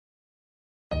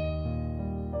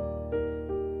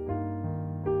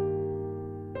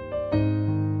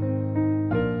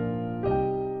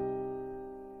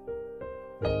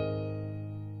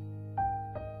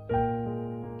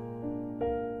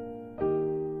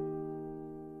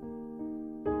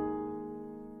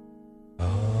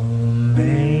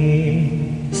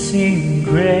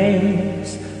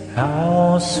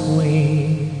how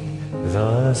sweet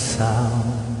the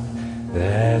sound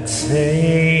that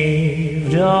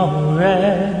saved a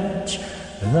wretch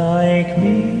like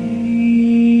me.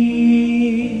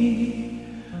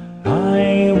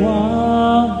 I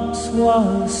once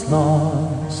was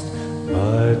lost,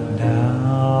 but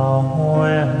now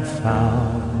am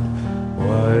found,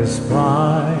 was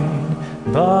blind,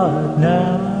 but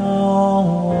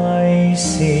now I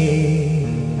see.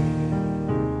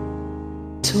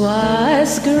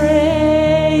 'Twas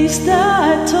grace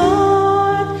that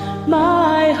taught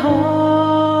my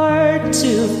heart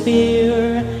to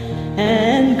fear,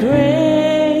 and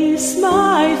grace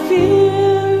my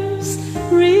fears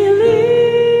relieved.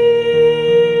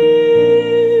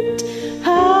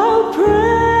 How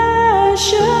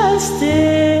precious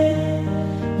did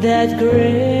that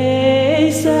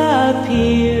grace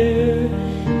appear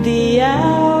the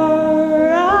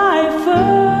hour I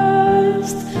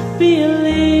first believed.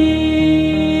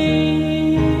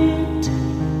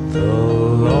 The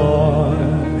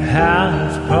Lord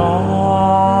hath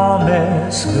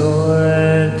promised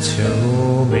good to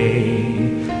me,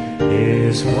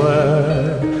 His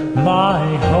word my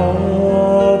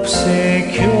hope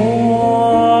secures.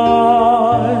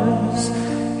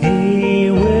 He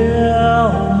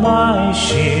will my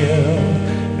shield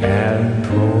and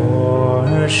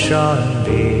portion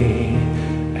be,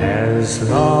 as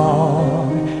long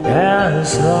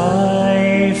as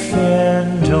life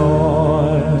endures.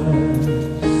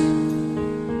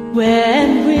 When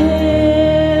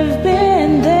we've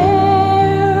been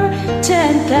there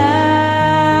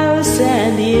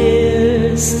 10,000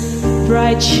 years,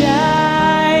 bright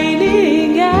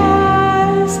shining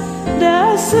as the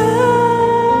sun,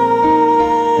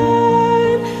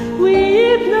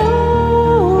 we've no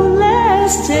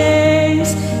less days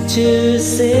to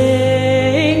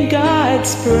sing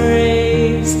God's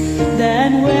praise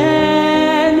than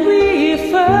when we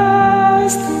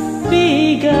first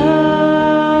begun.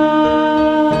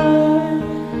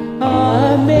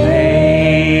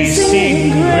 Amazing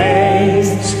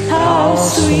grace, how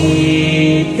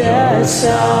sweet the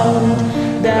sound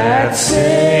that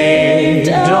saved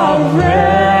a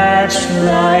wretch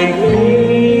like me.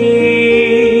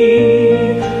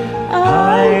 I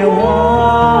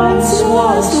once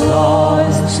was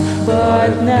lost,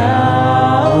 but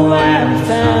now am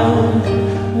found,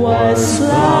 was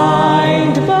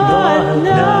blind, but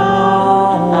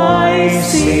now I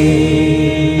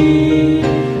see.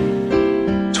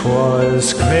 'Twas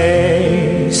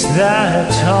grace that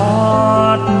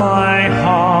taught my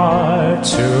heart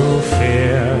to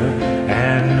fear,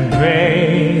 and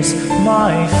grace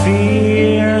my fear